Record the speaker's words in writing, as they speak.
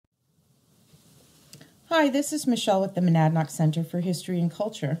Hi, this is Michelle with the Monadnock Center for History and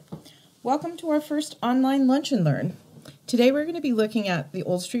Culture. Welcome to our first online Lunch and Learn. Today we're going to be looking at the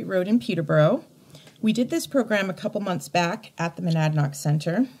Old Street Road in Peterborough. We did this program a couple months back at the Monadnock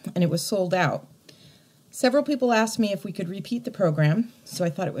Center, and it was sold out. Several people asked me if we could repeat the program, so I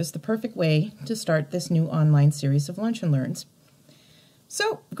thought it was the perfect way to start this new online series of Lunch and Learns.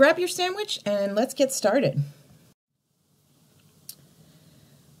 So grab your sandwich and let's get started.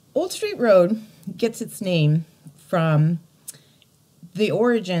 Old Street Road gets its name from the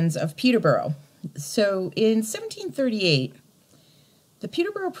origins of Peterborough. So in 1738, the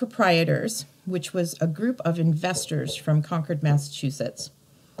Peterborough proprietors, which was a group of investors from Concord, Massachusetts,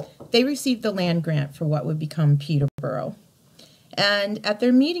 they received the land grant for what would become Peterborough. And at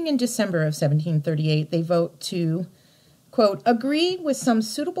their meeting in December of 1738, they vote to, quote, agree with some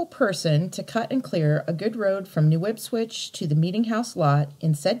suitable person to cut and clear a good road from New Ipswich to the meeting house lot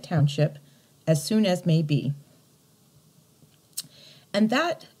in said township as soon as may be. And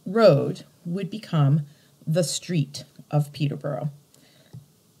that road would become the street of Peterborough.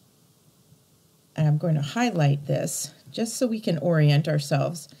 And I'm going to highlight this just so we can orient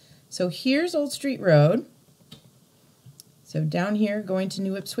ourselves. So here's Old Street Road. So down here going to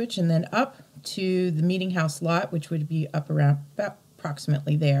New Ipswich and then up to the meeting house lot, which would be up around about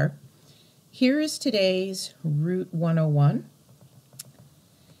approximately there. Here is today's Route 101.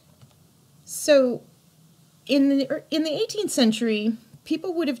 So in the 18th century,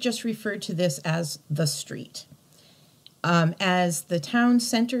 people would have just referred to this as the street. As the town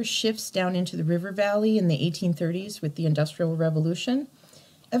center shifts down into the river valley in the 1830s with the Industrial Revolution,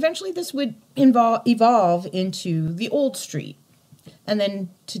 eventually this would evolve into the Old Street, and then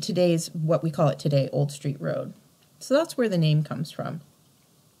to today's, what we call it today, Old Street Road. So that's where the name comes from.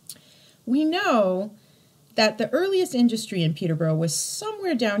 We know that the earliest industry in Peterborough was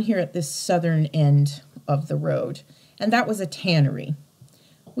somewhere down here at this southern end of the road, and that was a tannery.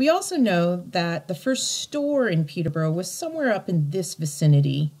 We also know that the first store in Peterborough was somewhere up in this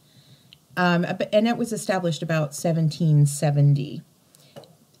vicinity, and it was established about 1770.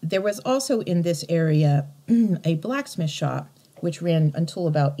 There was also in this area a blacksmith shop, which ran until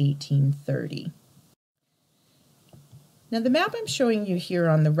about 1830. Now the map I'm showing you here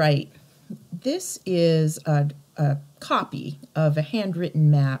on the right, this is a copy of a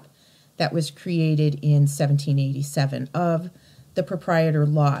handwritten map that was created in 1787 of the proprietor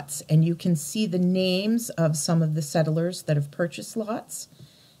lots, and you can see the names of some of the settlers that have purchased lots.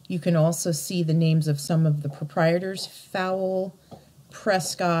 You can also see the names of some of the proprietors, Fowle,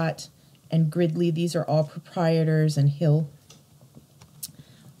 Prescott, and Gridley. These are all proprietors, and Hill.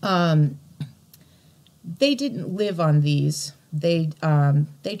 They didn't live on these. They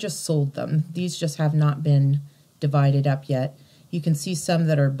just sold them. These just have not been divided up yet. You can see some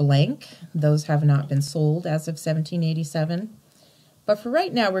that are blank. Those have not been sold as of 1787. But for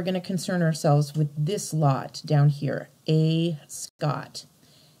right now, we're going to concern ourselves with this lot down here, A. Scott.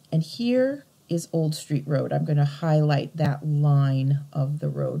 And here is Old Street Road. I'm going to highlight that line of the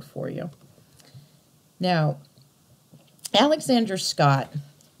road for you. Now, Alexander Scott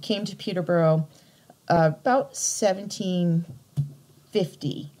came to Peterborough about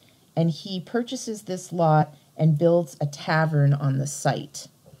 1750, and he purchases this lot and builds a tavern on the site.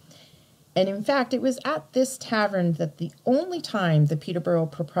 And in fact, it was at this tavern that the only time the Peterborough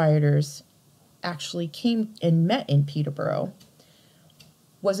proprietors actually came and met in Peterborough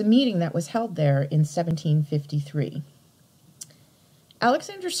was a meeting that was held there in 1753.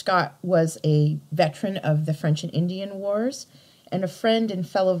 Alexander Scott was a veteran of the French and Indian Wars, and a friend and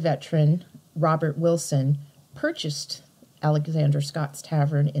fellow veteran, Robert Wilson, purchased Alexander Scott's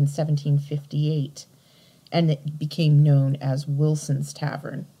Tavern in 1758, and it became known as Wilson's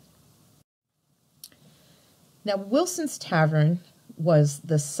Tavern. Now, Wilson's Tavern was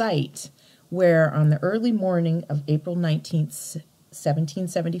the site where, on the early morning of April 19th,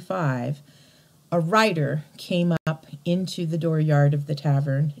 1775, a rider came up into the dooryard of the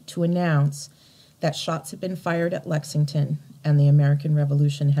tavern to announce that shots had been fired at Lexington and the American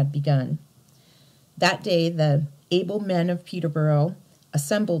Revolution had begun. That day, the able men of Peterborough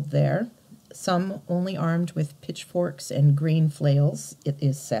assembled there, some only armed with pitchforks and grain flails, it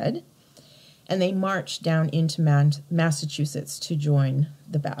is said, and they marched down into Massachusetts to join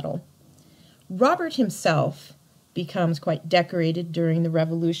the battle. Robert himself becomes quite decorated during the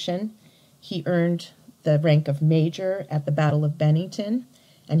Revolution. He earned the rank of major at the Battle of Bennington,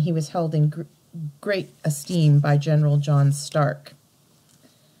 and he was held in great esteem by General John Stark.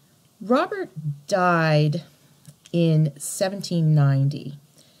 Robert died in 1790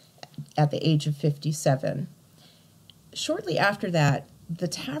 at the age of 57. Shortly after that, the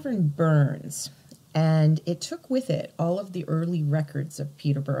tavern burns, and it took with it all of the early records of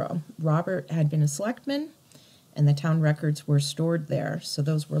Peterborough. Robert had been a selectman, and the town records were stored there, so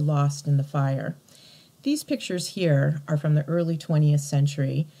those were lost in the fire. These pictures here are from the early 20th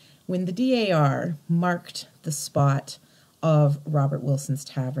century, when the DAR marked the spot of Robert Wilson's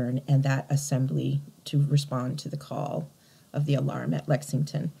Tavern and that assembly to respond to the call of the alarm at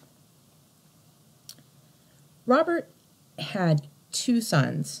Lexington. Robert had two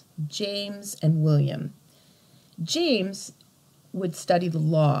sons, James and William. James would study the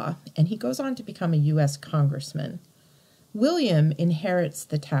law, and he goes on to become a U.S. congressman. William inherits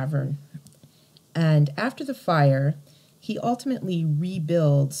the tavern, and after the fire, he ultimately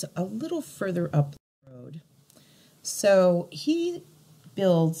rebuilds a little further up the road. So he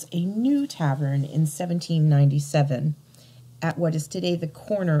builds a new tavern in 1797 at what is today the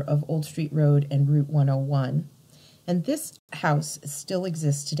corner of Old Street Road and Route 101. And this house still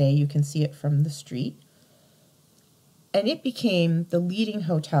exists today. You can see it from the street. And it became the leading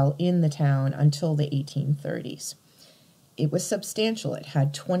hotel in the town until the 1830s. It was substantial. It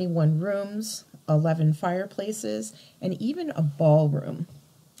had 21 rooms, 11 fireplaces, and even a ballroom.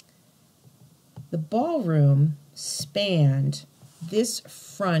 The ballroom spanned this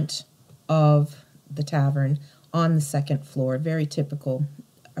front of the tavern on the second floor, very typical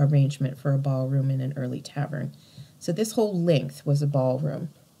arrangement for a ballroom in an early tavern. So this whole length was a ballroom.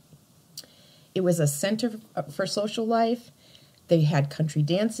 It was a center for social life. They had country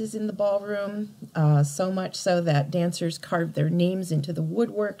dances in the ballroom, so much so that dancers carved their names into the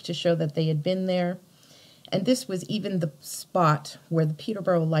woodwork to show that they had been there. And this was even the spot where the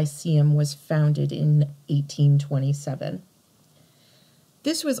Peterborough Lyceum was founded in 1827.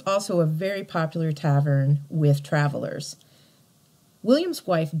 This was also a very popular tavern with travelers. William's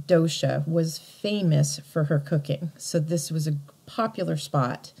wife, Docia, was famous for her cooking, so this was a popular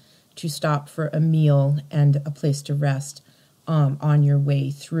spot to stop for a meal and a place to rest on your way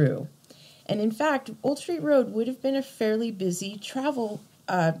through. And in fact, Old Street Road would have been a fairly busy travel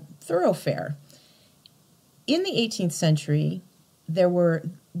thoroughfare. In the 18th century, there were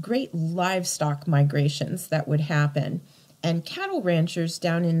great livestock migrations that would happen, and cattle ranchers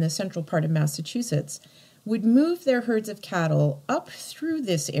down in the central part of Massachusetts would move their herds of cattle up through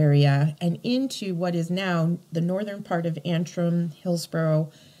this area and into what is now the northern part of Antrim, Hillsborough,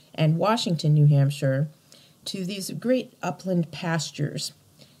 and Washington, New Hampshire, to these great upland pastures,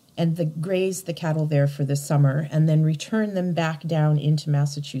 and graze the cattle there for the summer, and then return them back down into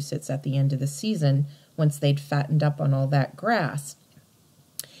Massachusetts at the end of the season once they'd fattened up on all that grass.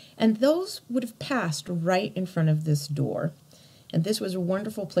 And those would have passed right in front of this door. And this was a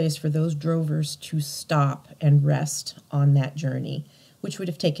wonderful place for those drovers to stop and rest on that journey, which would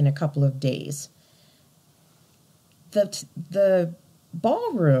have taken a couple of days. The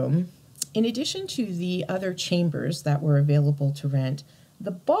ballroom, in addition to the other chambers that were available to rent,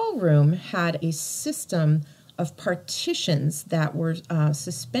 the ballroom had a system of partitions that were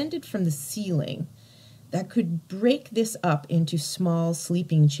suspended from the ceiling that could break this up into small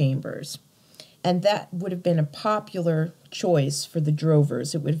sleeping chambers. And that would have been a popular choice for the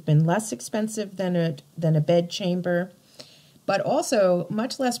drovers. It would have been less expensive than a bed chamber, but also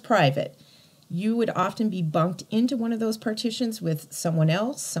much less private. You would often be bunked into one of those partitions with someone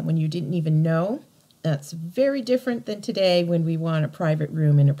else, someone you didn't even know. That's very different than today when we want a private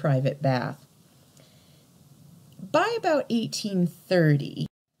room and a private bath. By about 1830,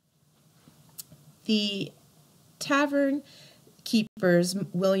 the tavern keepers,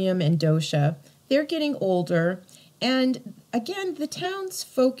 William and Docia, they're getting older, and again, the town's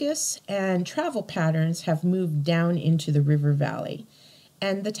focus and travel patterns have moved down into the river valley,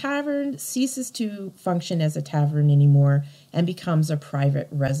 and the tavern ceases to function as a tavern anymore and becomes a private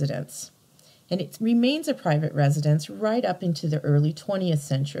residence. And it remains a private residence right up into the early 20th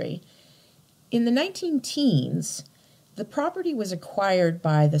century. In the 19-teens, the property was acquired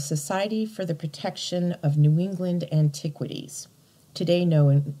by the Society for the Protection of New England Antiquities, today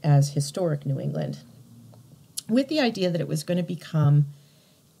known as Historic New England, with the idea that it was going to become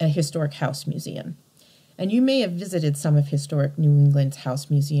a historic house museum. And you may have visited some of Historic New England's house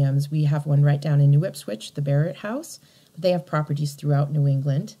museums. We have one right down in New Ipswich, the Barrett House, but they have properties throughout New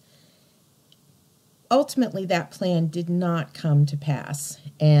England. Ultimately, that plan did not come to pass,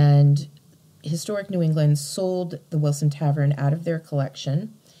 and Historic New England sold the Wilson Tavern out of their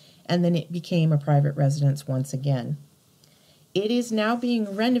collection, and then it became a private residence once again. It is now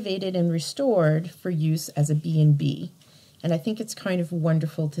being renovated and restored for use as a B&B, and I think it's kind of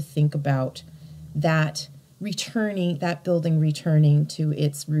wonderful to think about that building returning to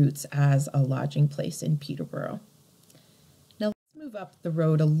its roots as a lodging place in Peterborough. Now let's move up the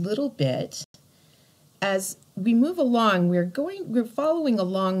road a little bit As we move along, we're following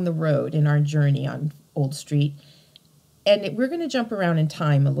along the road in our journey on Old Street, and we're going to jump around in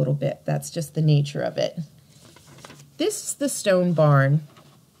time a little bit. That's just the nature of it. This is the stone barn,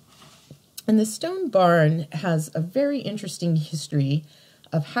 and the stone barn has a very interesting history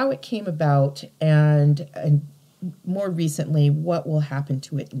of how it came about and more recently what will happen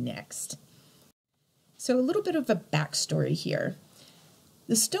to it next. So a little bit of a backstory here.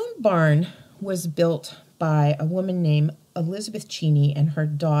 The stone barn was built by a woman named Elizabeth Cheney and her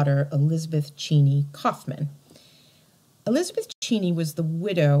daughter Elizabeth Cheney Kaufman. Elizabeth Cheney was the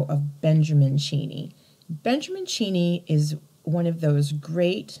widow of Benjamin Cheney. Benjamin Cheney is one of those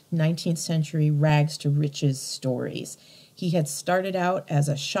great 19th century rags to riches stories. He had started out as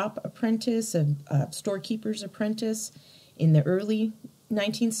a shop apprentice, a storekeeper's apprentice in the early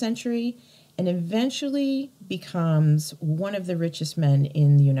 19th century, and eventually becomes one of the richest men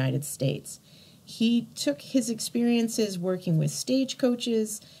in the United States. He took his experiences working with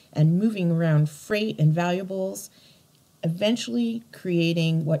stagecoaches and moving around freight and valuables, eventually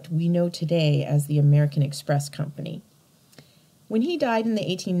creating what we know today as the American Express Company. When he died in the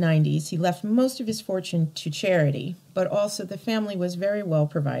 1890s, he left most of his fortune to charity, but also the family was very well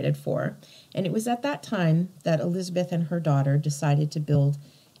provided for, and it was at that time that Elizabeth and her daughter decided to build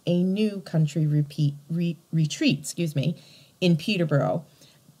a new country retreat in Peterborough.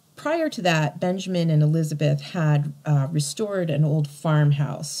 Prior to that, Benjamin and Elizabeth had restored an old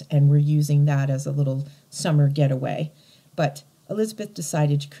farmhouse and were using that as a little summer getaway. But Elizabeth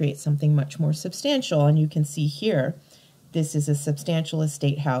decided to create something much more substantial, and you can see here, this is a substantial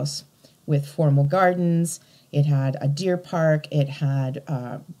estate house with formal gardens. It had a deer park, it had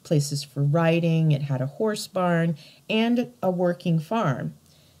places for riding, it had a horse barn, and a working farm.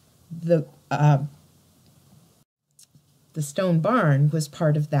 The stone barn was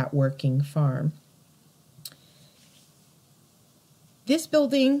part of that working farm. This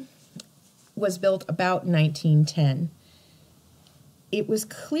building was built about 1910. It was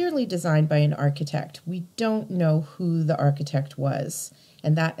clearly designed by an architect. We don't know who the architect was,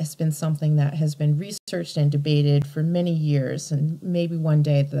 and that has been something that has been researched and debated for many years, and maybe one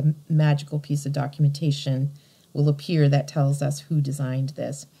day the magical piece of documentation will appear that tells us who designed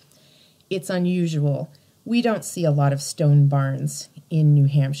this. It's unusual. We don't see a lot of stone barns in New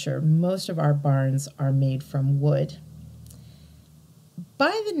Hampshire. Most of our barns are made from wood.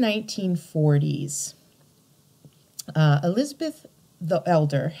 By the 1940s, Elizabeth the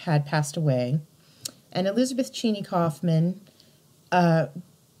Elder had passed away, and Elizabeth Cheney Kaufman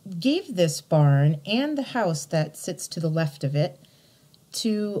gave this barn and the house that sits to the left of it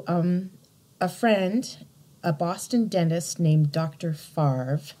to a friend, a Boston dentist named Dr.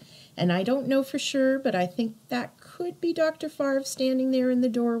 Favre. And I don't know for sure, but I think that could be Dr. Favre standing there in the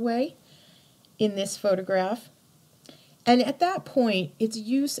doorway in this photograph. And at that point, its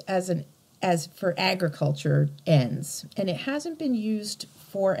use as for agriculture ends, and it hasn't been used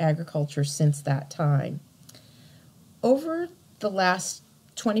for agriculture since that time. Over the last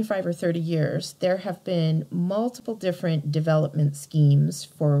 25 or 30 years, there have been multiple different development schemes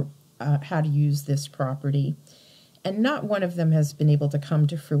for how to use this property, and not one of them has been able to come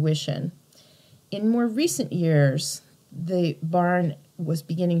to fruition. In more recent years, the barn was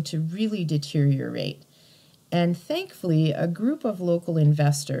beginning to really deteriorate, and thankfully, a group of local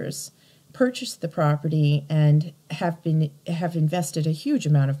investors purchased the property and have invested a huge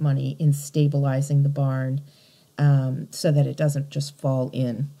amount of money in stabilizing the barn so that it doesn't just fall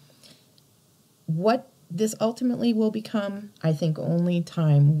in. What this ultimately will become, I think only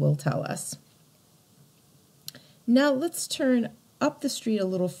time will tell us. Now let's turn up the street a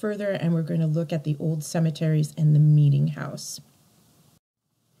little further, and we're going to look at the old cemeteries and the meeting house.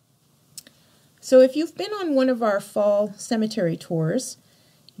 So if you've been on one of our fall cemetery tours,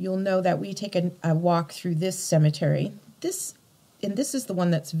 you'll know that we take a walk through this cemetery. This is the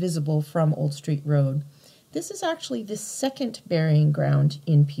one that's visible from Old Street Road. This is actually the second burying ground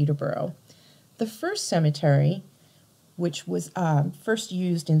in Peterborough. The first cemetery, which was first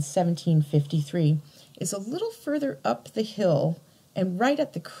used in 1753, is a little further up the hill and right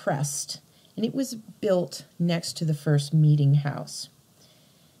at the crest, and it was built next to the first meeting house.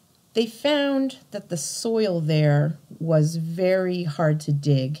 They found that the soil there was very hard to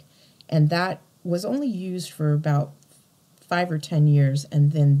dig, and that was only used for about 5 or 10 years,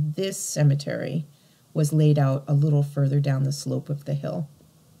 and then this cemetery was laid out a little further down the slope of the hill.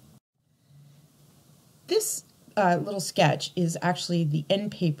 This little sketch is actually the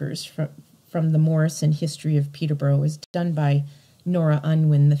end papers from the Morrison History of Peterborough. It was done by Nora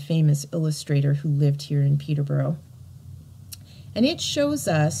Unwin, the famous illustrator who lived here in Peterborough. And it shows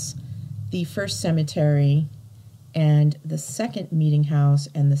us the first cemetery and the second meeting house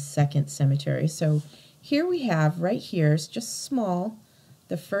and the second cemetery. So here we have, right here, it's just small,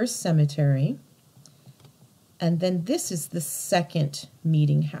 the first cemetery, and then this is the second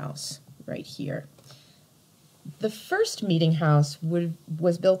meeting house right here. The first meeting house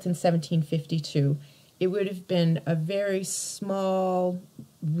was built in 1752. It would have been a very small,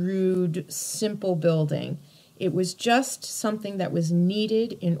 rude, simple building. It was just something that was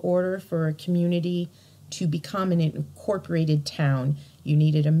needed in order for a community to become an incorporated town. You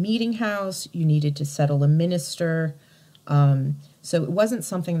needed a meeting house, you needed to settle a minister, so it wasn't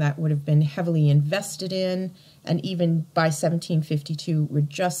something that would have been heavily invested in, and even by 1752, we're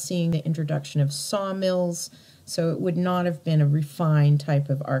just seeing the introduction of sawmills, so it would not have been a refined type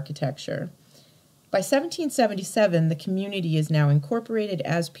of architecture. By 1777, the community is now incorporated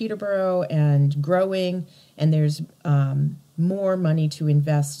as Peterborough and growing, and there's more money to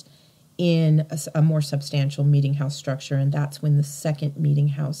invest in a more substantial meeting house structure, and that's when the second meeting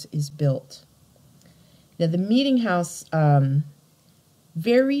house is built. Now, the meeting house,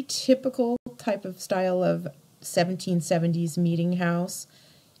 very typical type of style of 1770s meeting house.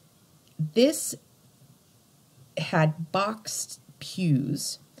 This had boxed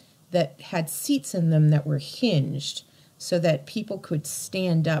pews that had seats in them that were hinged so that people could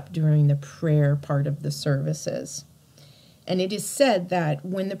stand up during the prayer part of the services. And it is said that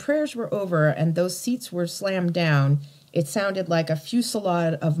when the prayers were over and those seats were slammed down, it sounded like a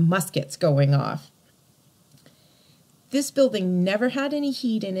fusillade of muskets going off. This building never had any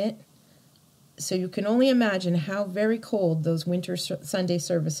heat in it, so you can only imagine how very cold those winter Sunday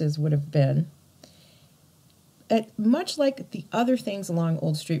services would have been. Much like the other things along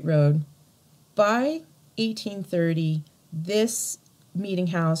Old Street Road, by 1830, this meeting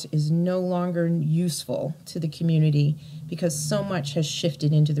house is no longer useful to the community because so much has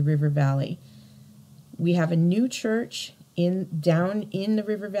shifted into the River Valley. We have a new church down in the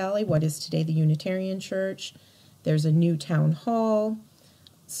River Valley, what is today the Unitarian Church. There's a new town hall.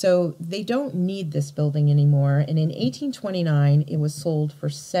 So they don't need this building anymore. And in 1829, it was sold for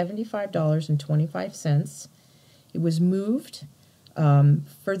 $75.25. It was moved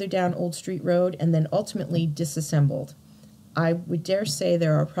further down Old Street Road and then ultimately disassembled. I would dare say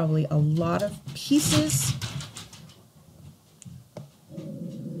there are probably a lot of pieces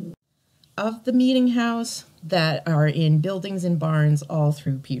of the meeting house that are in buildings and barns all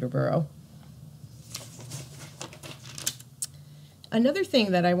through Peterborough. Another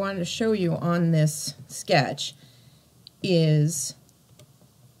thing that I wanted to show you on this sketch is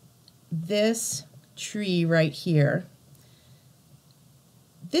this tree right here.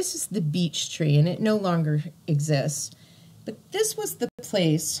 This is the beech tree, and it no longer exists. But this was the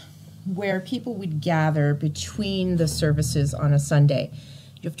place where people would gather between the services on a Sunday.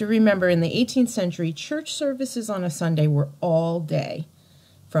 You have to remember, in the 18th century, church services on a Sunday were all day,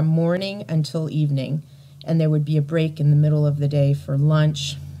 from morning until evening. And there would be a break in the middle of the day for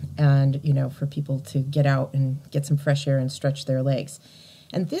lunch and, for people to get out and get some fresh air and stretch their legs.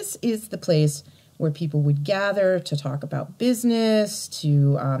 And this is the place where people would gather to talk about business,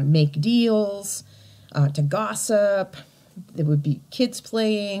 to make deals, to gossip. There would be kids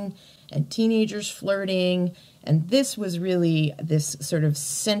playing and teenagers flirting. And this was really this sort of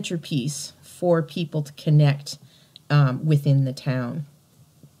centerpiece for people to connect within the town.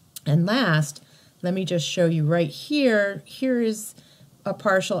 And last, let me just show you right here. Here is a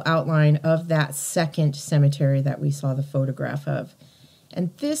partial outline of that second cemetery that we saw the photograph of.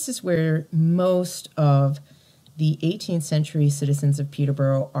 And this is where most of the 18th century citizens of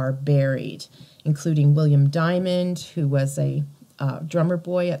Peterborough are buried, including William Diamond, who was a drummer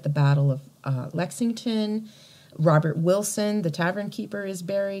boy at the Battle of Lexington. Robert Wilson, the tavern keeper, is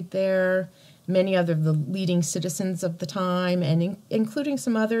buried there. Many other of the leading citizens of the time, and including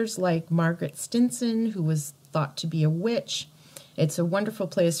some others like Margaret Stinson, who was thought to be a witch. It's a wonderful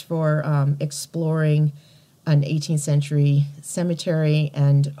place for exploring an 18th century cemetery,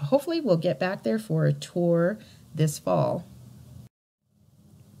 and hopefully we'll get back there for a tour this fall.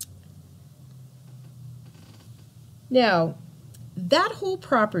 Now, that whole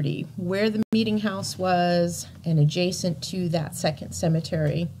property where the meeting house was and adjacent to that second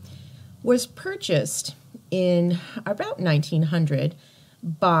cemetery was purchased in about 1900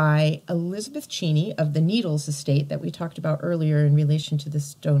 by Elizabeth Cheney of the Needles estate that we talked about earlier in relation to the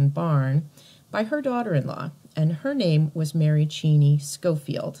stone barn, by her daughter-in-law, and her name was Mary Cheney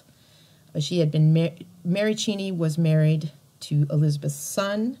Schofield. She had been Mary Cheney was married to Elizabeth's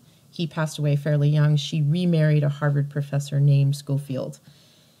son. He passed away fairly young. She remarried a Harvard professor named Schofield.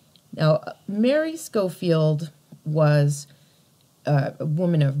 Now, Mary Schofield was a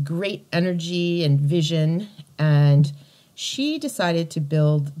woman of great energy and vision, and she decided to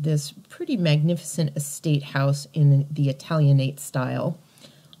build this pretty magnificent estate house in the Italianate style,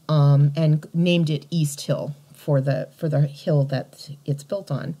 and named it East Hill for the hill that it's built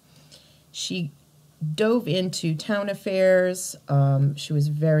on. She dove into town affairs. She was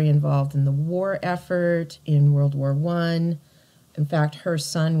very involved in the war effort in World War I. In fact, her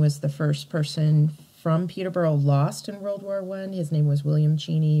son was the first person from Peterborough lost in World War I. His name was William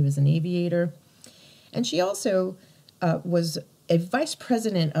Cheney. He was an aviator. And she also was a vice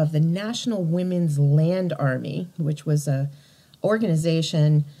president of the National Women's Land Army, which was an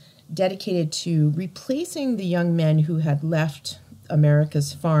organization dedicated to replacing the young men who had left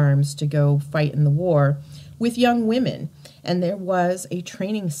America's farms to go fight in the war with young women. And there was a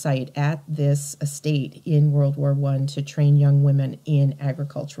training site at this estate in World War I to train young women in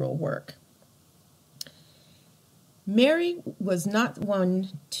agricultural work. Mary was not one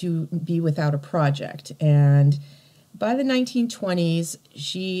to be without a project, and by the 1920s,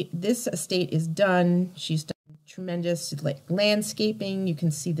 this estate is done. She's done tremendous landscaping. You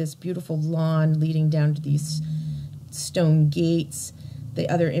can see this beautiful lawn leading down to these stone gates. The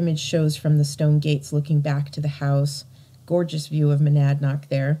other image shows from the stone gates looking back to the house. Gorgeous view of Monadnock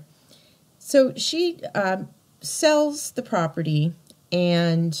there. So she sells the property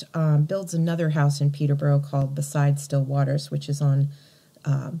and builds another house in Peterborough called Beside Still Waters, which is on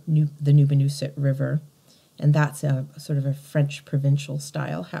the Newbanoosuc River. And that's a sort of a French provincial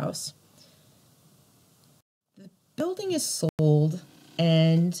style house. The building is sold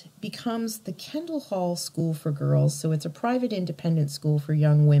and becomes the Kendall Hall School for Girls. So it's a private independent school for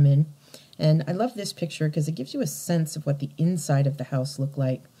young women. And I love this picture because it gives you a sense of what the inside of the house looked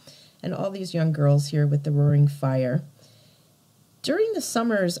like. And all these young girls here with the roaring fire. During the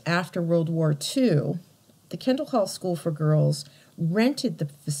summers after World War II, the Kendall Hall School for Girls rented the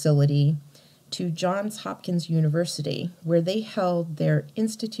facility to Johns Hopkins University, where they held their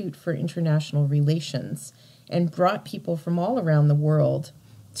Institute for International Relations and brought people from all around the world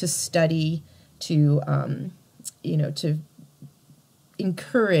to study, to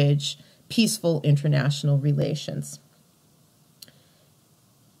encourage peaceful international relations.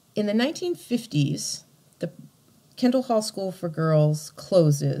 In the 1950s, the Kendall Hall School for Girls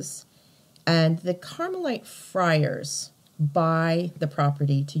closes, and the Carmelite friars buy the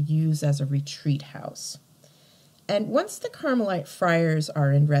property to use as a retreat house. And once the Carmelite friars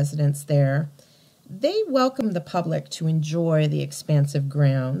are in residence there, they welcome the public to enjoy the expansive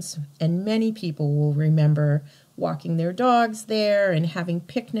grounds, and many people will remember walking their dogs there and having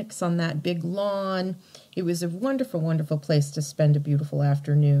picnics on that big lawn. It was a wonderful, wonderful place to spend a beautiful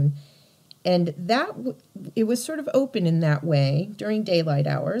afternoon. And it was sort of open in that way during daylight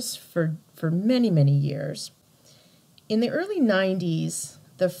hours for many, many years. In the early 90s,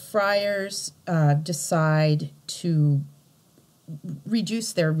 the friars decide to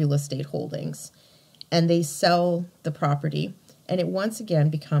reduce their real estate holdings, and they sell the property, and it once again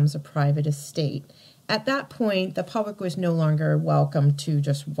becomes a private estate. At that point, the public was no longer welcome to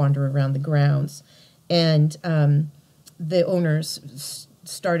just wander around the grounds, and the owners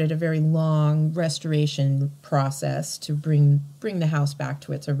started a very long restoration process to bring the house back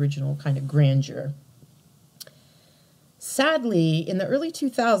to its original kind of grandeur. Sadly, in the early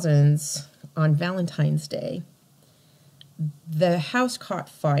 2000s, on Valentine's Day, the house caught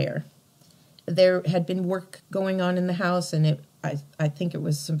fire. There had been work going on in the house, and I think it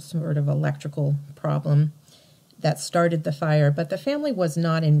was some sort of electrical problem that started the fire, but the family was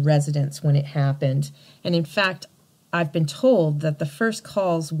not in residence when it happened. And in fact, I've been told that the first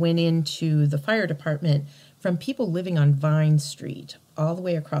calls went into the fire department from people living on Vine Street, all the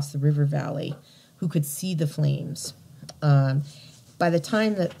way across the river valley, who could see the flames. By the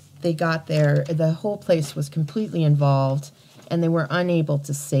time that they got there, the whole place was completely involved, and they were unable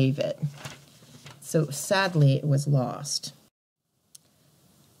to save it. So sadly, it was lost.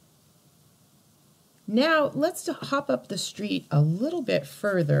 Now, let's hop up the street a little bit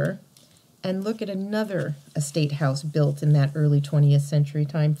further and look at another estate house built in that early 20th century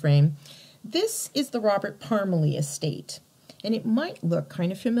time frame. This is the Robert Parmalee estate, and it might look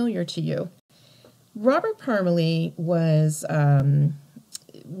kind of familiar to you. Robert Parmalee was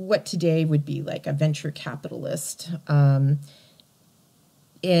what today would be like a venture capitalist,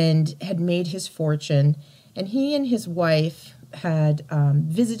 and had made his fortune. And he and his wife had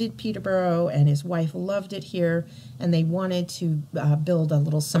visited Peterborough, and his wife loved it here, and they wanted to build a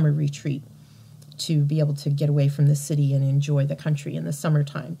little summer retreat to be able to get away from the city and enjoy the country in the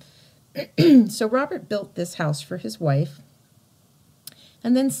summertime. So Robert built this house for his wife,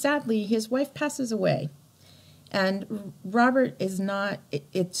 and then sadly his wife passes away. And Robert is not,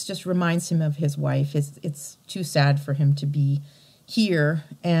 it just reminds him of his wife. It's too sad for him to be here,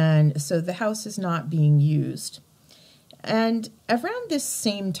 and so the house is not being used. And around this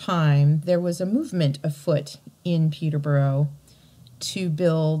same time, there was a movement afoot in Peterborough to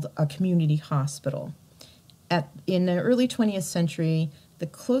build a community hospital. In the early 20th century, the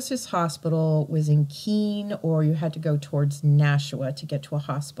closest hospital was in Keene, or you had to go towards Nashua to get to a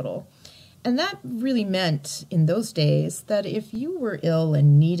hospital. And that really meant, in those days, that if you were ill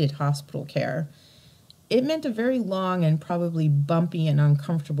and needed hospital care, it meant a very long and probably bumpy and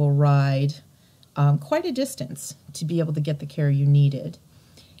uncomfortable ride, quite a distance, to be able to get the care you needed.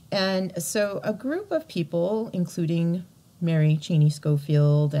 And so a group of people, including Mary Cheney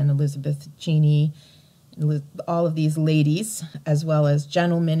Schofield and Elizabeth Cheney, all of these ladies, as well as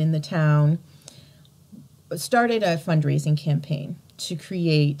gentlemen in the town, started a fundraising campaign to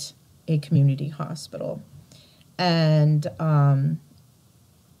create a community hospital. And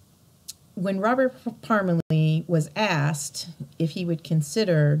when Robert Parmalee was asked if he would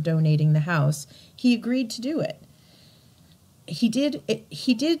consider donating the house, he agreed to do it. He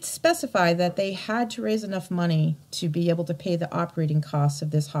did specify that they had to raise enough money to be able to pay the operating costs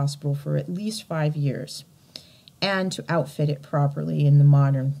of this hospital for at least 5 years, and to outfit it properly in a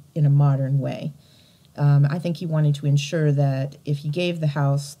modern way. I think he wanted to ensure that if he gave the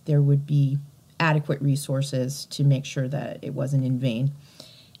house, there would be adequate resources to make sure that it wasn't in vain.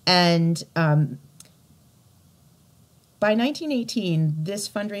 And by 1918, this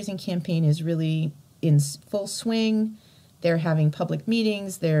fundraising campaign is really in full swing. They're having public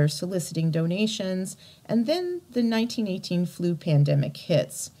meetings, they're soliciting donations, and then the 1918 flu pandemic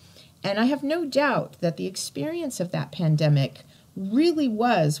hits. And I have no doubt that the experience of that pandemic really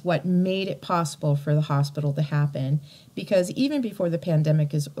was what made it possible for the hospital to happen, because even before the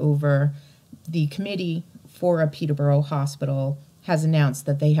pandemic is over, the committee for a Peterborough hospital has announced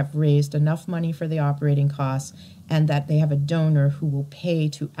that they have raised enough money for the operating costs and that they have a donor who will pay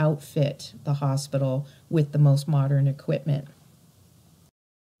to outfit the hospital with the most modern equipment.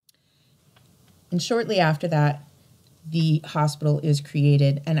 And shortly after that, the hospital is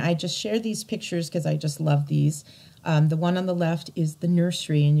created. And I just share these pictures because I just love these. The one on the left is the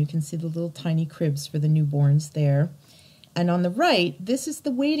nursery, and you can see the little tiny cribs for the newborns there. And on the right, this is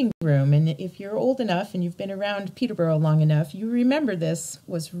the waiting room. And if you're old enough and you've been around Peterborough long enough, you remember this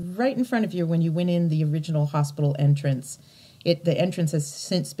was right in front of you when you went in the original hospital entrance. The entrance has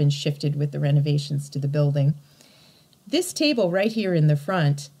since been shifted with the renovations to the building. This table right here in the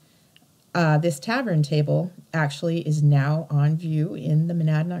front, this tavern table, actually is now on view in the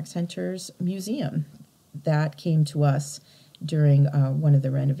Monadnock Center's museum. That came to us during one of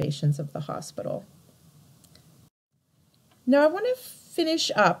the renovations of the hospital. Now I want to finish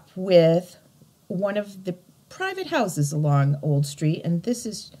up with one of the private houses along Old Street, and this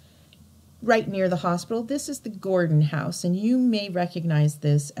is right near the hospital. This is the Gordon House, and you may recognize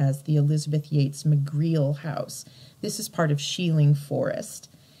this as the Elizabeth Yates McGreal House. This is part of Sheeling Forest.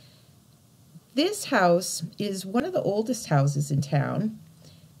 This house is one of the oldest houses in town.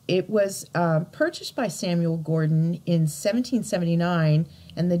 It was purchased by Samuel Gordon in 1779,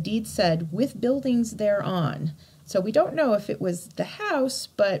 and the deed said, "with buildings thereon." So we don't know if it was the house,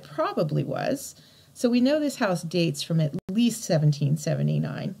 but probably was. So we know this house dates from at least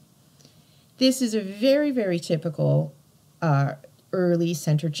 1779. This is a very, very typical early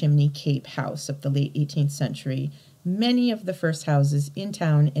center chimney cape house of the late 18th century. Many of the first houses in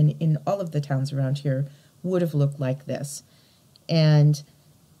town and in all of the towns around here would have looked like this. And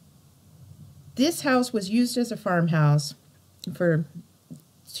this house was used as a farmhouse for,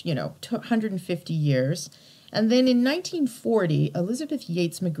 150 years. And then in 1940, Elizabeth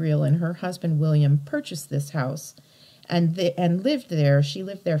Yates McGreal and her husband William purchased this house and lived there. She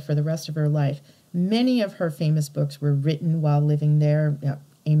lived there for the rest of her life. Many of her famous books were written while living there.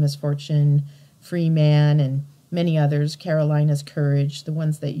 Amos Fortune, Free Man, and many others, Carolina's Courage, the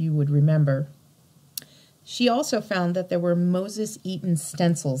ones that you would remember. She also found that there were Moses Eaton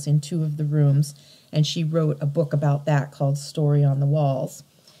stencils in 2 of the rooms, and she wrote a book about that called Story on the Walls.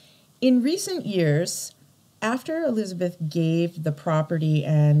 In recent years, after Elizabeth gave the property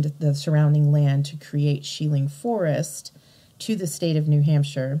and the surrounding land to create Sheeling Forest to the state of New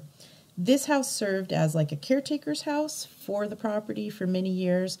Hampshire, this house served as like a caretaker's house for the property for many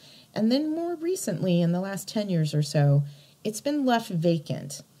years, and then more recently, in the last 10 years or so, it's been left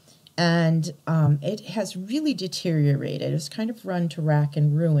vacant, and it has really deteriorated. It's kind of run to rack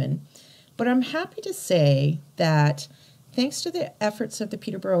and ruin. But I'm happy to say that thanks to the efforts of the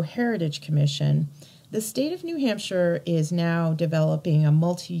Peterborough Heritage Commission, the state of New Hampshire is now developing a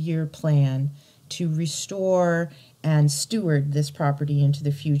multi-year plan to restore and steward this property into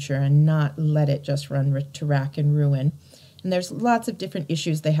the future and not let it just run to rack and ruin. And there's lots of different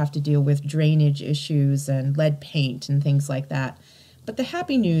issues they have to deal with, drainage issues and lead paint and things like that. But the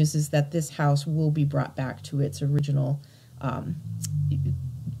happy news is that this house will be brought back to its original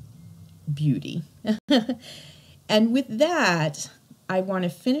beauty. And with that, I want to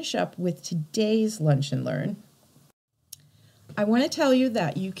finish up with today's Lunch and Learn. I want to tell you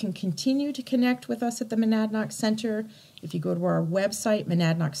that you can continue to connect with us at the Monadnock Center. If you go to our website,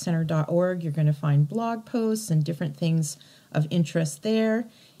 monadnockcenter.org, you're going to find blog posts and different things of interest there.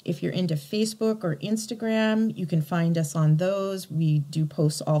 If you're into Facebook or Instagram, you can find us on those. We do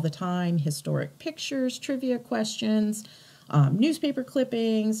posts all the time, historic pictures, trivia questions, newspaper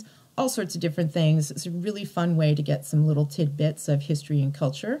clippings, all sorts of different things. It's a really fun way to get some little tidbits of history and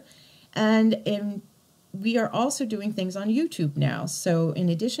culture. And we are also doing things on YouTube now. So in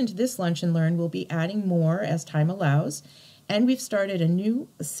addition to this Lunch and Learn, we'll be adding more as time allows. And we've started a new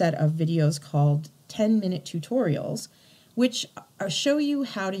set of videos called 10-minute tutorials, which show you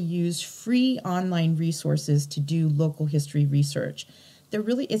how to use free online resources to do local history research.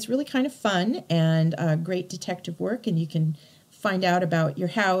 It's really kind of fun and great detective work, and you can find out about your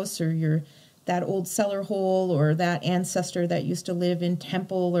house or that old cellar hole or that ancestor that used to live in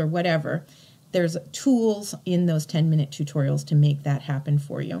Temple or whatever. There's tools in those 10-minute tutorials to make that happen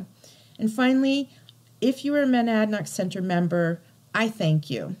for you. And finally, if you're a Monadnock Center member, I thank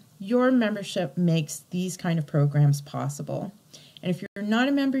you. Your membership makes these kind of programs possible. And if you're not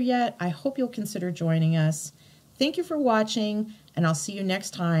a member yet, I hope you'll consider joining us. Thank you for watching, and I'll see you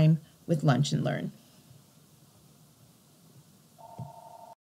next time with Lunch and Learn.